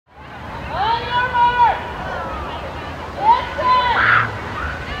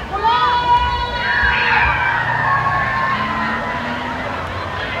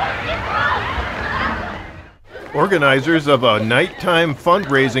Organizers of a nighttime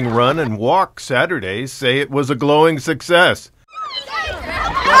fundraising run and walk Saturday say it was a glowing success.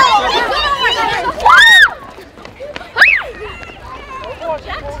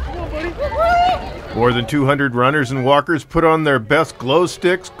 More than 200 runners and walkers put on their best glow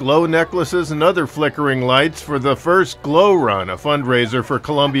sticks, glow necklaces, and other flickering lights for the first Glow Run, a fundraiser for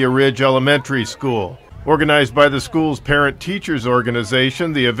Columbia Ridge Elementary School. Organized by the school's parent-teachers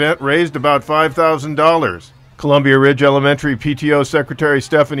organization, the event raised about $5,000. Columbia Ridge Elementary PTO Secretary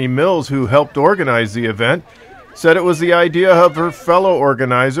Stephanie Mills, who helped organize the event, said it was the idea of her fellow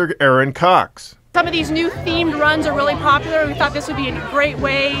organizer, Erin Cox. Some of these new themed runs are really popular. We thought this would be a great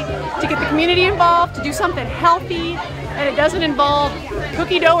way to get the community involved, to do something healthy, and it doesn't involve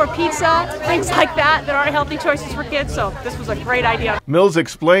cookie dough or pizza, things like that aren't healthy choices for kids, so this was a great idea. Mills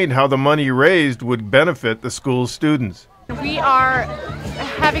explained how the money raised would benefit the school's students. We are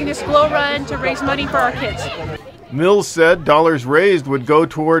having this Glow Run to raise money for our kids. Mills said dollars raised would go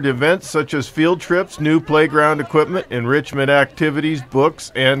toward events such as field trips, new playground equipment, enrichment activities,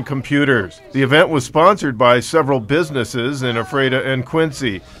 books, and computers. The event was sponsored by several businesses in Ephrata and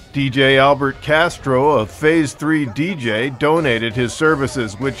Quincy. DJ Albert Castro of Phase 3 DJ donated his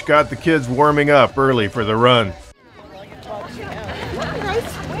services, which got the kids warming up early for the run.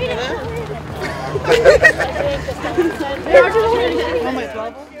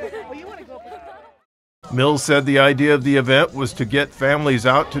 Mills said the idea of the event was to get families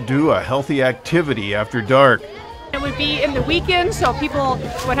out to do a healthy activity after dark. It would be in the weekend, so people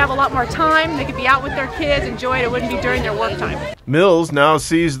would have a lot more time. They could be out with their kids, enjoy it. It wouldn't be during their work time. Mills now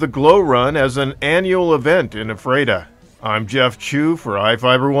sees the Glow Run as an annual event in Ephrata. I'm Jeff Chu for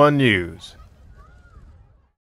iFiber1 News.